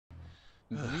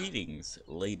Greetings,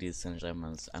 ladies and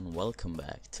gentlemen, and welcome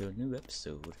back to a new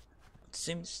episode.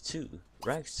 Sims 2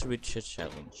 Rags to Riches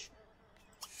Challenge.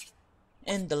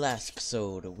 In the last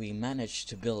episode, we managed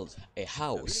to build a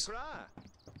house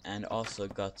and also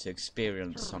got to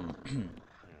experience some.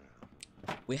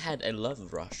 We had a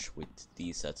love rush with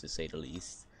Disa, to say the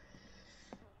least.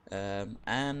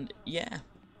 And yeah,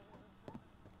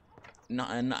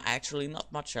 actually,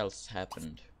 not much else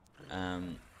happened.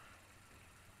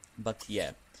 But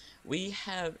yeah, we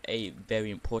have a very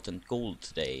important goal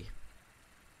today,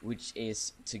 which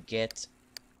is to get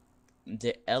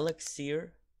the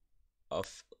elixir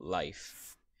of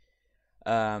life.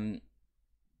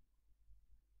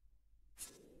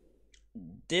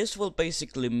 This will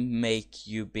basically make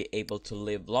you be able to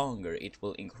live longer. It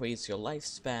will increase your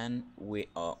lifespan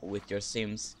with your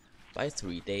Sims by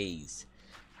 3 days.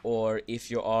 Or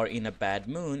if you are in a bad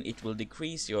mood, it will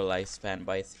decrease your lifespan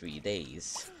by 3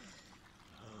 days.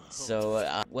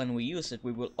 So when we use it,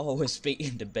 we will always be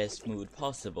in the best mood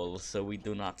possible, so we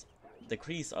do not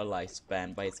decrease our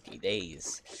lifespan by 3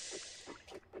 days.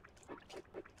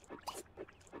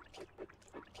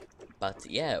 But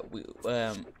yeah,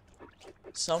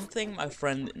 something my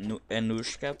friend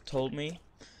Ennushka told me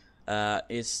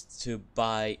is to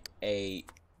buy a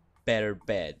better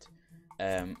bed.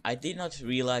 I did not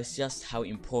realize just how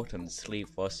important sleep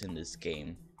was in this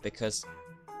game, because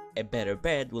a better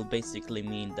bed will basically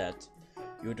mean that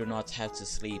you do not have to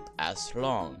sleep as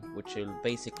long, which will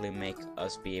basically make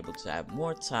us be able to have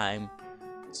more time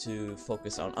to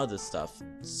focus on other stuff,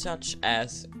 such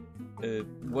as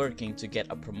working to get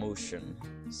a promotion.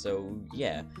 So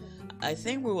yeah, I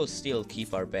think we will still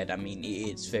keep our bed. I mean,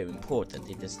 it's very important.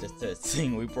 It is the third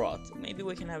thing we brought. Maybe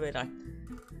we can have it as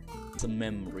a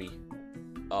memory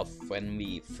of when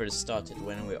we first started,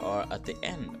 when we are at the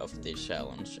end of this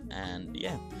challenge. And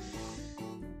yeah,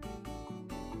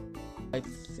 I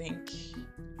think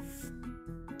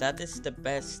that is the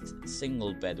best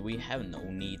single bed. We have no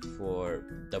need for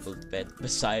double bed,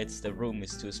 besides the room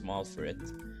is too small for it.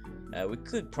 We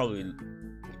could probably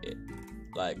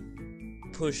like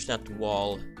push that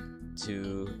wall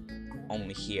to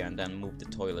only here and then move the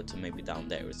toilet to maybe down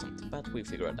there or something, but we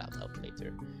figure that out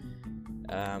later.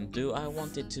 Do I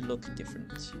want it to look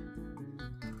different?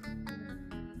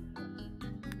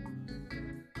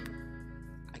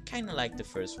 I kinda like the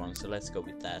first one, so let's go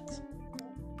with that.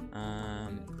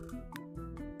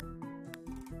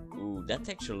 Ooh, that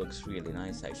texture looks really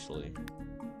nice actually.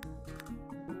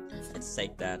 Let's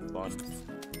take that one.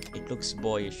 It looks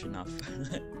boyish enough.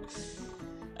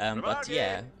 But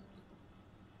yeah.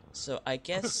 So I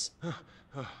guess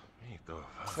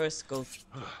first go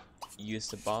use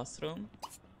the bathroom.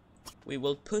 We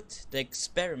will put the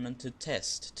experiment to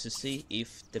test to see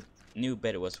if the new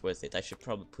bed was worth it. I should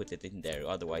probably put it in there,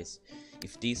 otherwise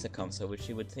if Disa comes over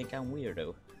she would think I'm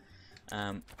weirdo.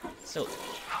 So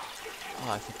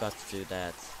I forgot to do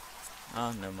that.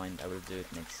 Oh, never mind, I will do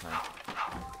it next time.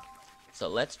 So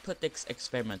let's put the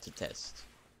experiment to test.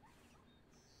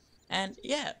 And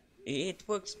yeah, it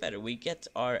works better. We get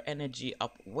our energy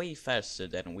up way faster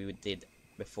than we did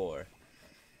before.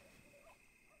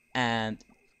 And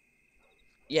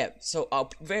yeah, so our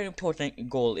very important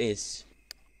goal is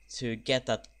to get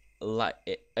that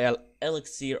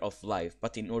elixir of life.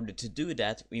 But in order to do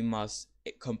that, we must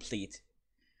complete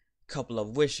a couple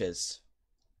of wishes.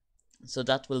 So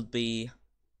that will be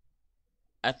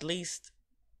at least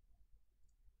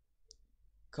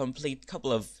complete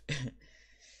couple of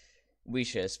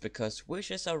wishes, because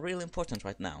wishes are really important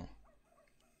right now.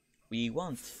 We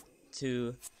want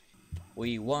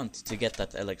to get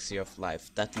that elixir of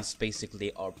life. That is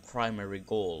basically our primary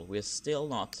goal. We're still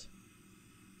not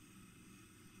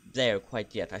there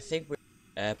quite yet. I think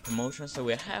we're promotion, so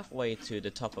we're halfway to the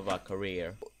top of our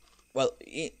career. Well,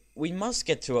 we must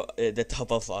get to the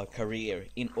top of our career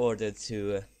in order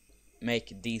to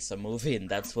make Disa move in.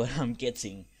 That's what I'm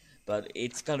getting. But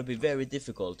it's gonna be very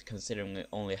difficult considering we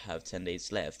only have 10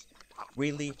 days left.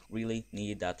 Really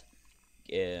need that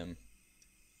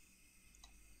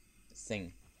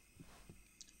thing.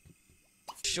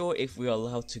 Sure if we are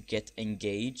allowed to get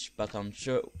engaged, but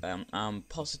I'm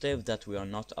positive that we are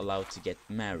not allowed to get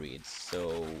married.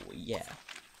 So yeah,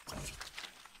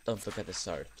 don't look at the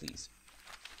start, please.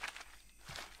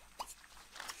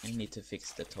 I need to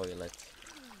fix the toilet.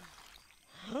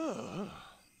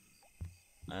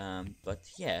 But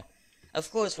yeah,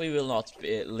 of course we will not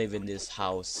live in this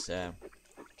house.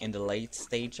 In the late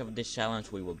stage of this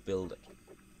challenge we will build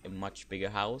a much bigger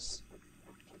house.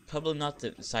 Probably not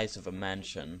the size of a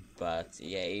mansion, but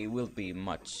yeah, it will be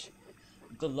much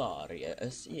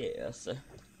glorious, yes.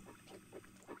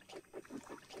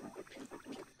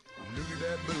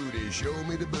 show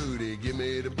me the booty, give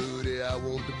me the booty, I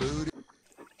want the booty.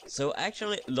 So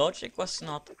actually, logic was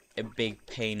not a big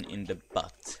pain in the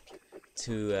butt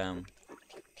to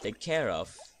take care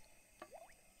of.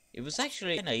 It was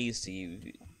actually kinda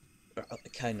easy.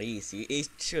 Kinda easy. It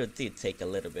sure did take a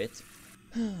little bit.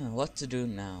 What to do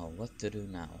now? What to do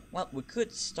now? Well, we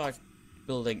could start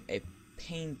building a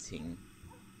painting.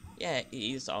 Yeah,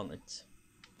 he is on it.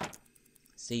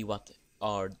 See what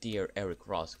our dear Erik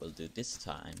Ross will do this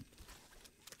time.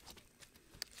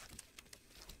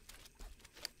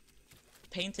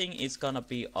 Painting is gonna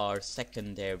be our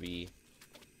secondary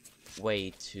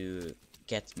way to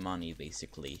get money,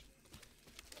 basically.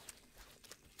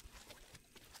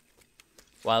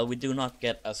 While we do not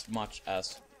get as much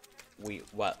as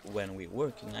when we're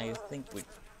working, I think we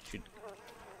should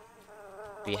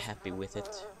be happy with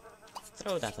it.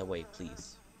 Throw that away,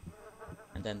 please.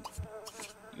 And then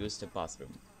use the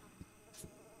bathroom.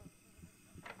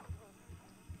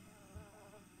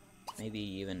 Maybe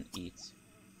even eat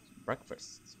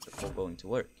breakfast before going to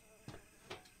work.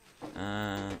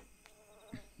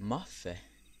 Muffe.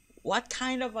 What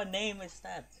kind of a name is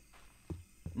that?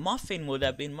 Muffin would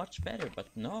have been much better, but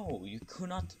no, you could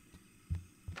not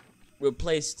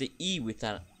replace the E with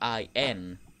an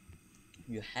IN.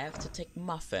 You have to take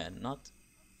muffin, not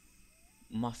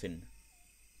muffin.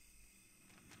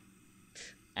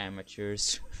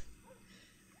 Amateurs.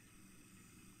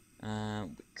 We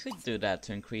could do that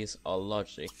to increase our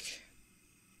logic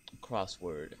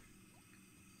crossword.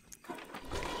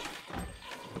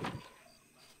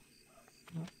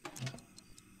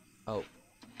 Oh,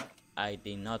 I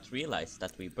did not realize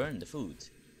that we burned the food,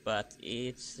 but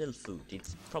it's still food.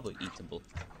 It's probably eatable,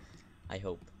 I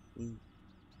hope.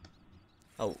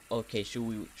 Oh, okay,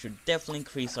 should definitely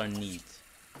increase our need.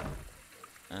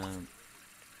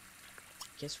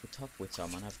 Guess we'll talk with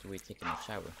someone after we've taken a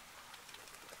shower.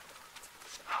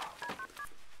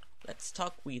 Let's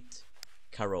talk with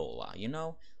Carola, you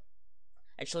know?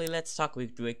 Actually, let's talk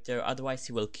with Victor, otherwise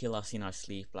he will kill us in our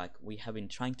sleep. Like, we have been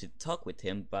trying to talk with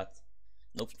him, but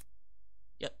nope.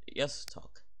 Yeah, just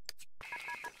talk.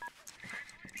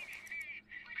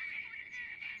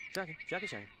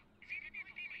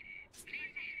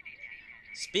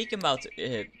 Speaking about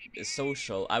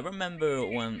social, I remember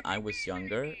when I was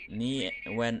younger,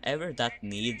 whenever that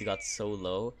need got so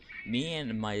low, me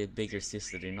and my bigger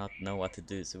sister did not know what to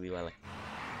do, so we were like,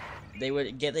 they were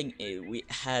getting, we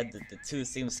had the two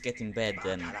sims get in bed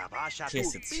and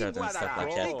kiss each other and stuff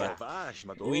like that,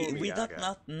 but we did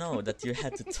not know that you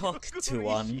had to talk to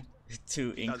one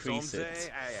to increase it.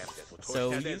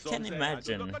 So you can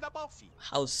imagine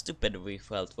how stupid we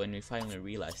felt when we finally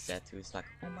realized that. It was like,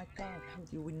 oh my god, how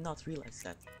did we not realize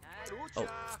that? Oh,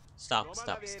 stop.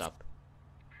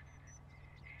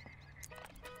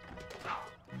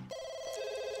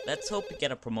 Let's hope we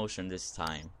get a promotion this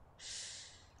time.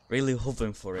 Really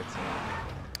hoping for it.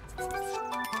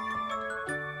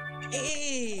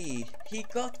 Hey, he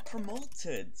got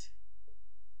promoted.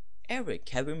 Erik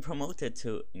have been promoted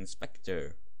to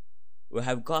inspector. You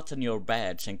have gotten your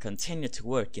badge and continue to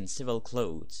work in civil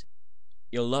clothes.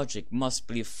 Your logic must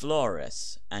be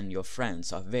flawless, and your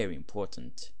friends are very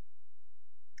important.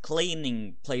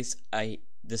 Cleaning plays a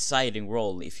deciding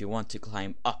role if you want to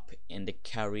climb up in the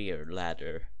career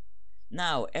ladder.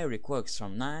 Now Erik works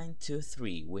from 9 to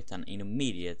 3 with an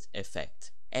immediate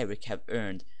effect. Erik have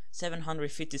earned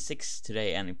 756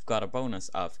 today and got a bonus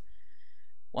of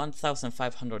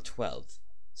 1512.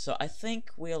 So I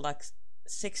think we're like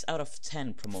 6 out of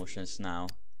 10 promotions now.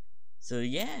 So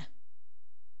yeah.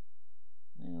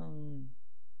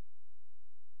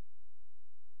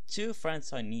 2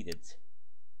 friends are needed.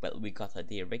 Well, we got a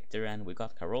dear Victor and we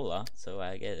got Carola, so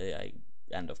I guess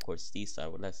and of course Lisa,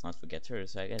 let's not forget her,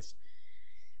 so I guess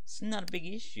it's not a big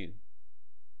issue.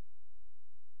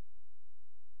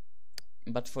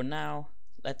 But for now,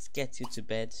 let's get you to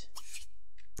bed.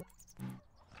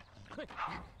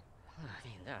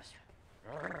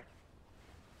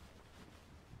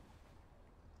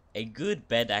 A good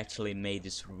bed actually made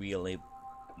this really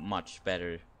much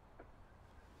better.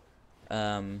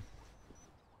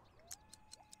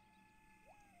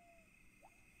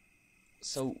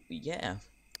 So yeah,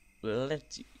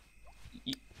 let's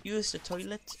use the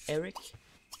toilet, Erik.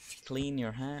 Clean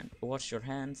your wash your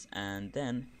hands, and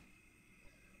then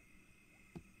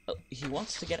he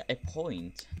wants to get a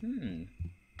point.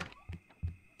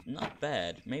 Not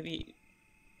bad. Maybe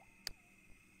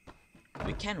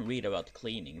we can read about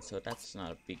cleaning, so that's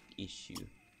not a big issue.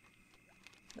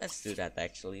 Let's do that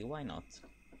actually, why not?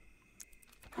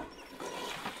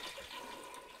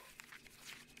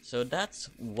 So that's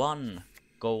one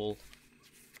goal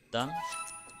done.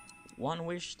 one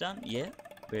wish done. Yeah,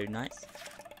 very nice.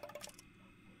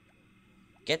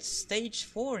 Get stage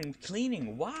 4 in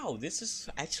cleaning. Wow, this is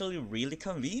actually really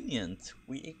convenient.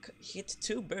 We hit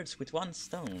 2 birds with 1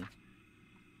 stone.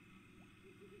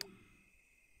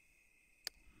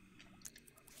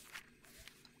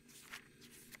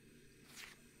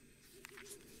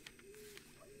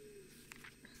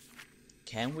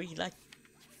 Can we like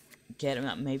get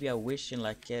maybe a wish in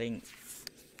like getting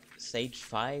stage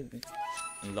 5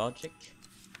 in logic?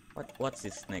 What's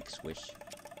this next wish?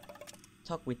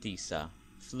 Talk with Disa.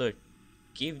 Flirt.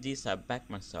 Give Disa a back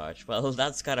massage. Well,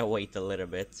 that's gotta wait a little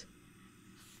bit.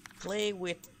 Play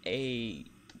with a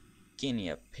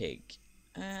guinea pig.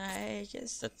 I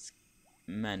guess that's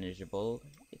manageable.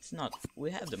 It's not.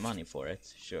 We have the money for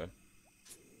it, sure.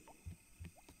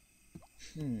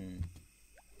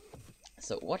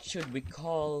 So what should we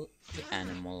call the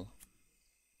animal?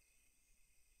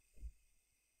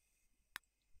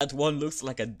 That one looks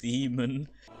like a demon.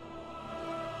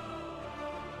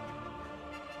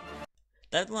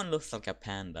 That one looks like a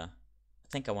panda. I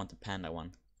think I want the panda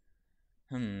one.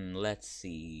 Let's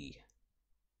see.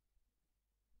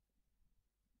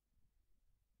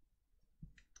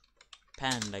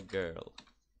 Panda Gurl.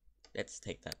 Let's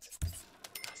take that.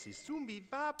 Sisumbi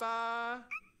baba.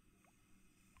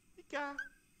 Ika.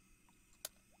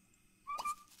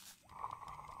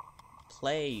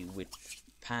 Play with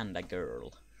Panda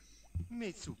Gurl.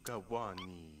 Mitsuka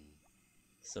wani.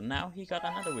 So now he got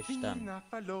another wish done. Pina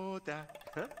falota.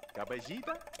 Huh?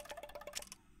 Cabajita?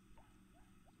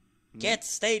 Get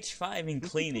stage 5 in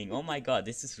cleaning. Oh my god,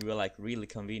 this is really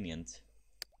convenient.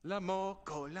 La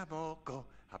moco.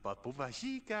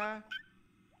 Apapuvashika.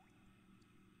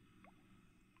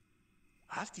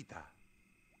 Astita.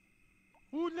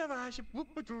 Ula vasha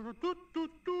pupaturu.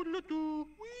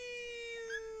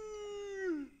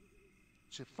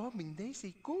 Ze vorming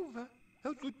deze kova.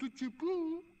 How to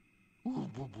chipu.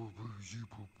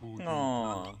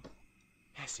 Aww.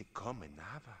 Has it come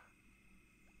nava?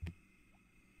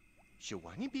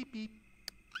 Shawani beep beep.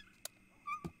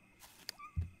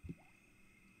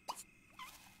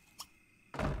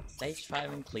 Stage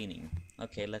 5 in cleaning.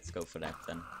 Okay, let's go for that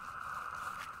then.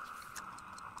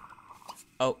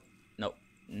 Oh, no.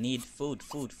 Need food.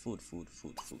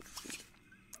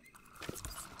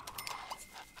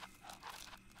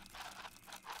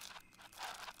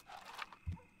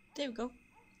 There we go.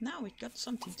 Now we got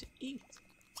something to eat.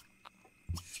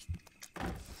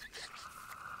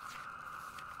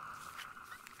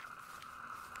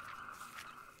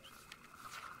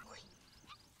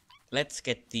 Let's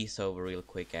get these over real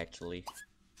quick, actually.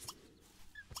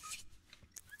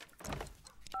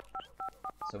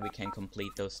 So we can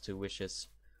complete those 2 wishes.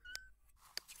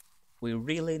 We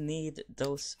really need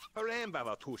those...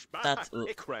 that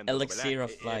elixir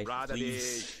of life,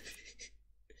 please.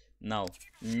 No,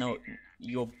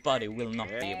 your body will not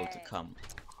be able to come.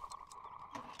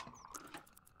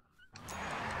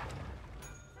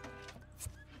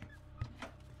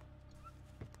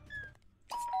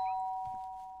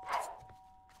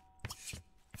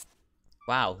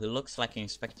 Wow, he looks like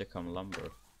Inspector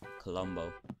Columbo.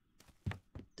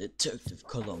 Detective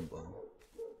Columbo.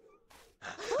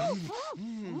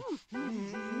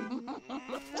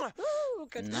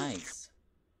 Nice.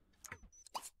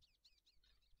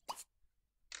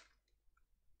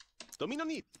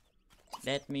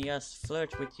 Let me just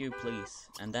flirt with you, please,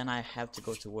 and then I have to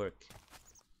go to work.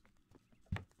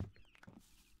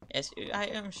 Yes, I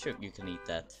am sure you can eat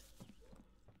that.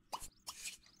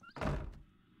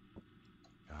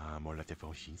 Mola te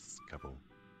fonchis, cabo.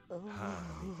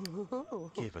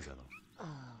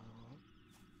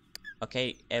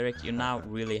 Okay, Eric, you now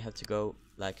really have to go.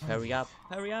 Like, hurry up.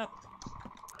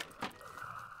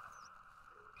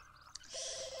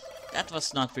 That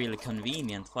was not really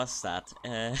convenient, was that?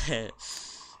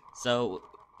 So,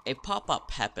 a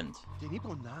pop-up happened.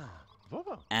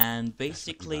 And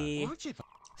basically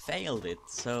failed it,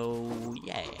 so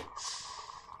yeah.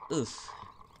 Oof.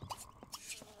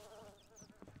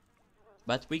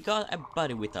 But we got a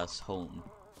buddy with us home.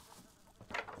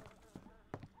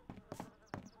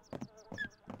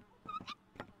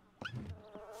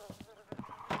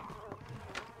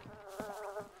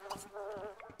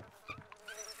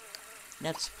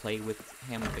 Let's play with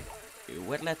him.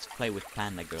 Well, let's play with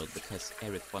Panda Gurl because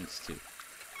Erik wants to.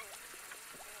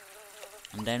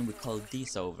 And then we call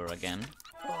these over again.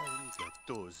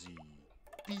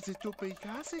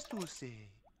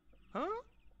 Huh?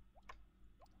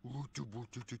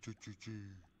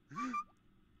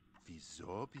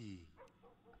 Vizobi.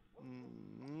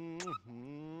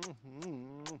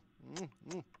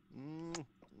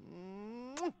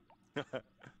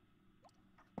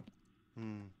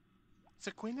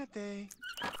 Sequinate.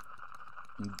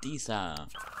 Disa.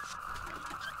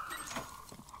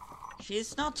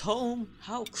 She's not home.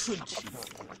 How could she?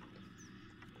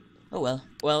 Oh well.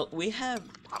 Well, we have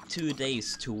 2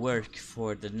 days to work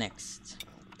for the next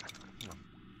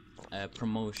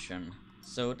promotion.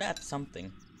 So that's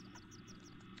something.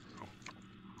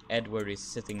 Edward is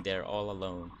sitting there all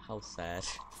alone. How sad.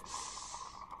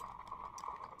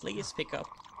 Please pick up.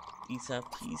 Lisa,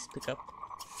 please pick up.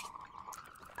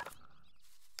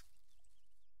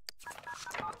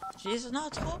 She's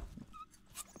not home.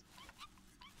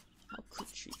 How could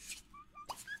she?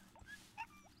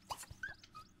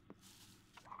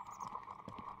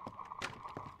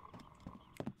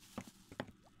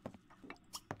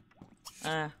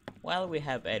 While we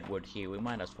have Edward here, we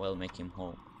might as well make him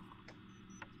home.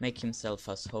 Make himself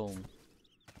as home.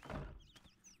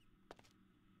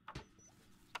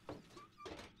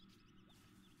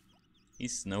 He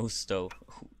snows though.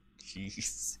 Oh,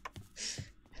 jeez.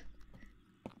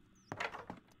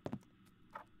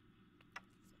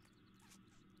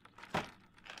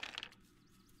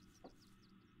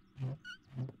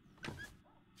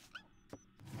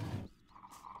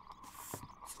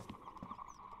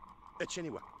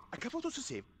 Anyway, acabou de se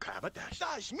ser Cavadash.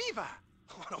 Das Miva!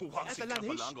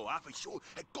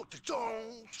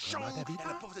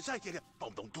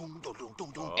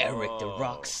 Erik the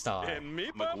rock star.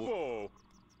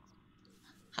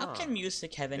 How can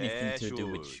music have anything to do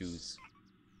with shoes?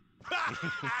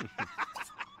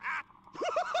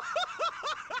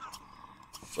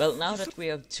 Well, now that we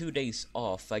have 2 days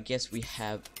off, I guess we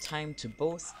have time to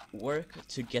both work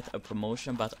to get a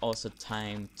promotion, but also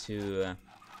time to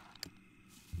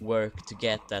work to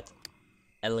get that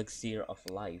elixir of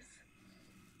life.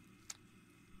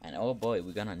 And oh boy,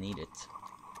 we're gonna need it.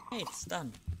 Hey, it's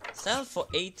done. Sell for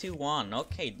 81.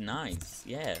 Okay, nice.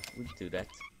 Yeah, we'll do that.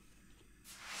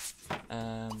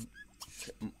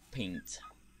 Paint.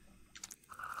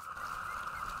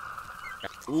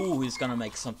 Ooh, he's gonna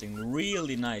make something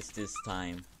really nice this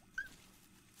time.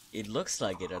 It looks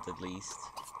like it at least.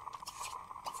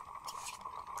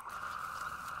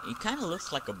 It kinda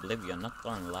looks like Oblivion, not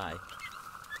gonna lie.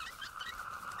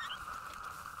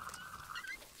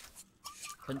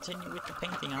 Continue with the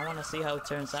painting, I wanna see how it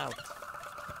turns out.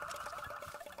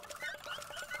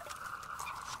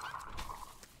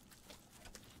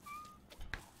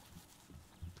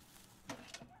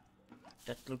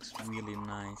 That looks really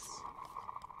nice.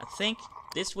 I think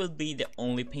this will be the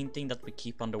only painting that we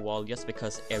keep on the wall just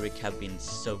because Erik have been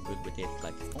so good with it.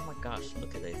 Like, oh my gosh,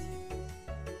 look at this.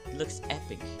 It looks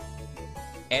epic.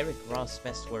 Erik Ross'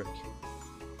 best work.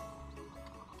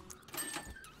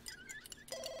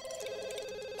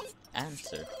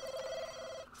 Answer.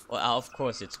 Well, of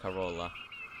course it's Carola.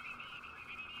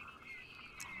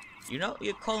 You know,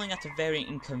 you're calling at a very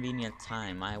inconvenient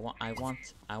time. I want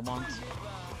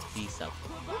these up.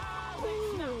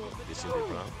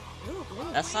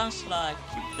 That sounds like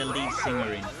the lead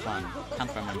singer in Fun.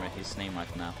 Can't remember his name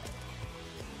right now.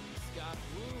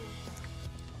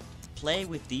 Play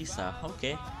with Disa,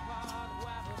 okay.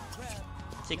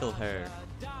 Tickle her.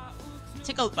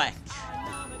 Tickle back.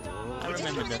 I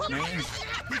remember that name.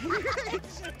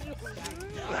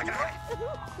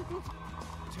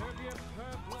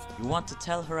 You want to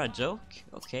tell her a joke?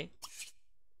 Okay.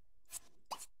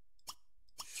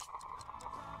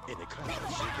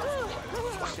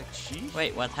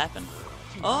 Wait, what happened?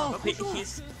 Oh,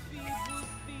 he's...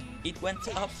 It went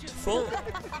up to full.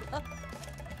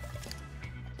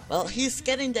 Well, he's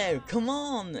getting there. Come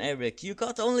on, Erik. You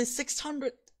got only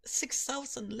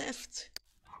 6,000 left.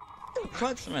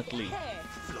 Approximately.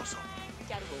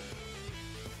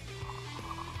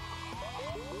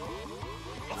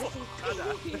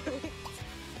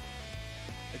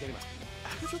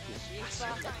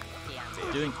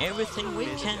 Doing everything we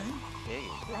can.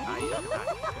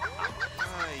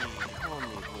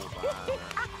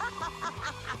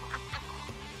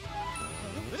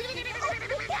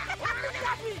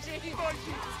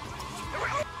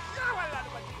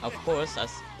 Of course,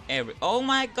 as every... Oh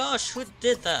my gosh, who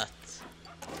did that?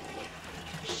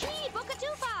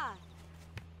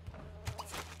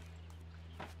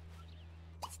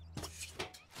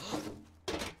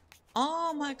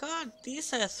 Oh my god,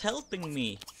 Disa is helping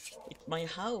me. It's my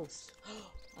house.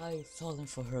 I've fallen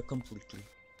for her completely.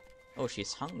 Oh,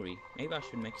 she's hungry. Maybe I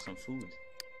should make some food.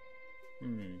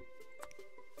 You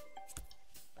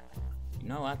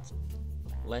know what?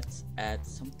 Let's add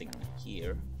something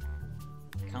here.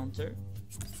 Counter.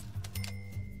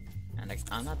 And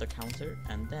another counter.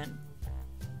 And then...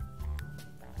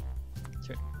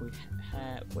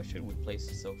 where should we place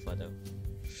the sofa though?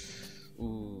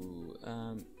 Ooh,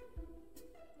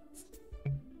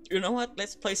 You know what?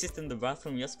 Let's place it in the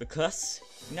bathroom just because.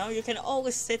 Now you can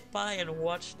always sit by and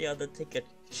watch the other take a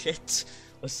shit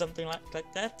or something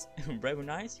like that. Very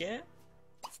nice, yeah.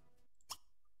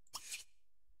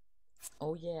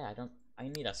 Oh yeah, I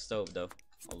need a stove though.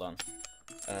 Hold on.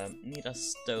 Need a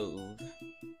stove.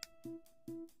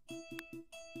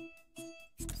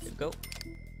 There we go.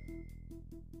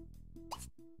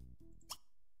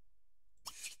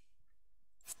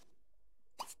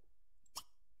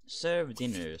 Serve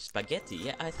dinner. Spaghetti.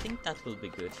 Yeah, I think that will be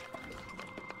good.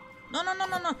 No.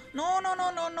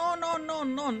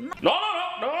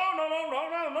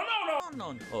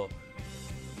 Oh.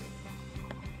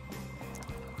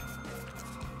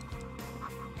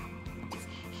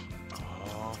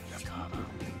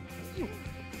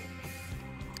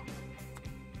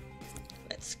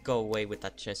 Let's go away with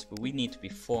that chest, but we need to be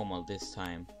formal this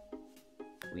time.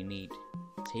 We need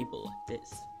a table like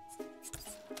this.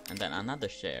 And then another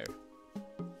chair.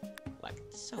 Like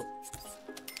so.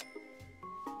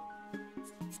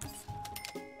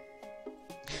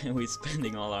 We're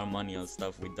spending all our money on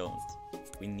stuff we don't.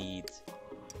 We need.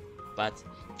 But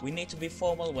we need to be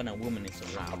formal when a woman is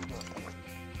around.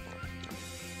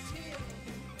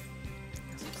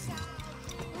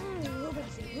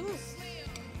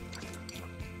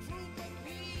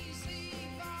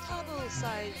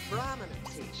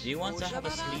 Do you want to have a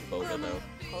sleepover though?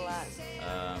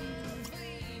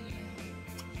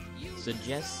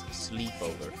 Suggest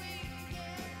sleepover.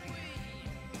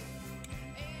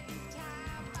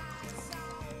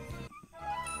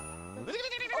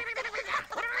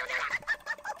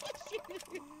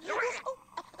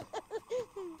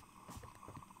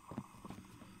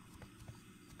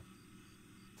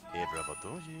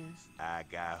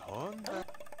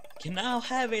 Can now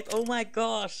have it, oh my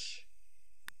gosh!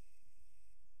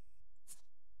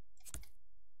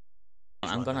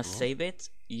 I'm gonna save it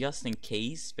just in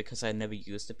case because I never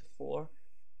used it before.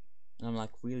 And I'm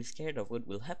like really scared of what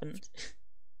will happen.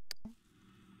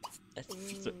 Let's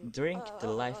drink the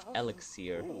life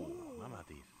elixir.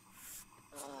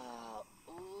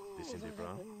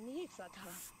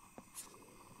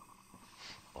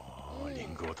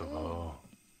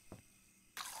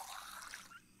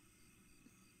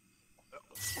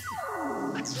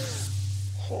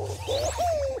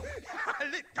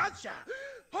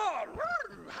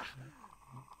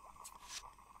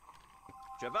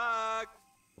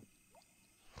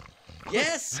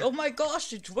 Yes! Oh my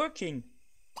gosh, it's working!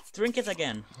 Drink it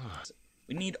again.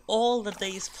 We need all the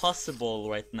days possible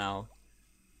right now.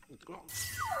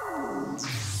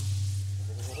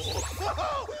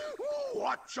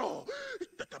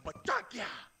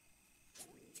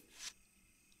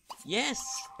 Yes!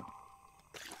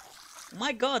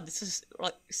 My god, this is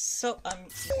like so.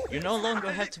 You no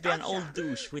longer have to be an old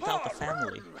douche without a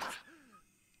family.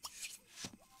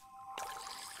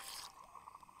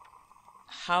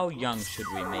 How young should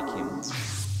we make him?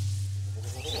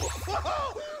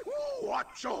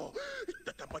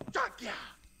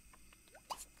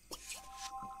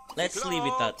 Let's leave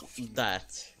it at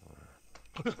that.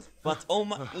 But oh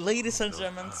my, ladies and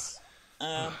gentlemen,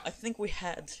 I think we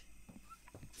had.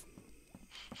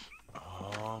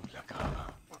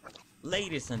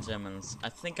 Ladies and gentlemen, I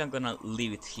think I'm gonna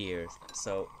leave it here.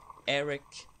 So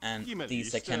Erik and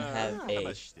Lisa can have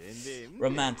a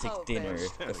romantic dinner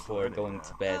before going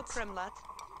to bed.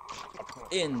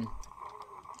 In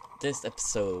this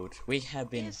episode, we have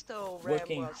been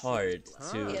working hard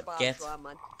to get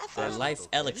the life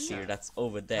elixir that's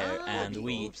over there, and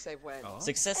we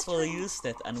successfully used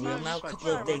it, and we are now a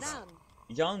couple of days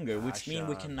younger, which means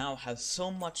we can now have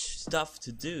so much stuff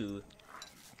to do.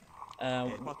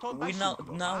 We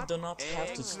now do not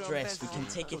have to stress, we can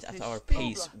take it at our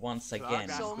pace once again,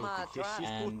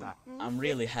 and I'm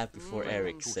really happy for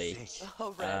Erik's sake.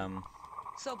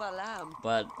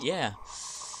 But yeah,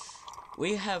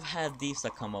 we have had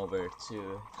Disa come over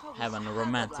to have a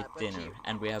romantic dinner,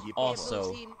 and we have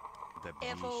also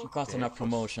gotten a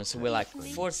promotion, so we're like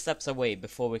 4 steps away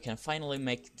before we can finally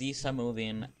make Disa move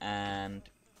in, and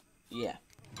yeah.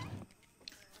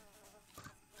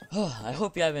 I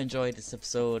hope you have enjoyed this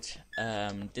episode.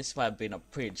 This might have been a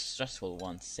pretty stressful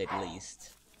one, to say the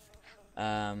least.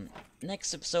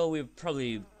 Next episode we'll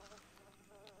probably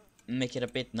make it a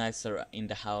bit nicer in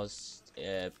the house,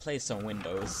 play some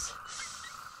windows,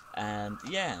 and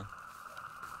yeah.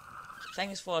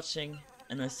 Thanks for watching,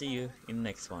 and I'll see you in the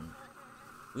next one.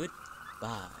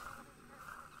 Goodbye.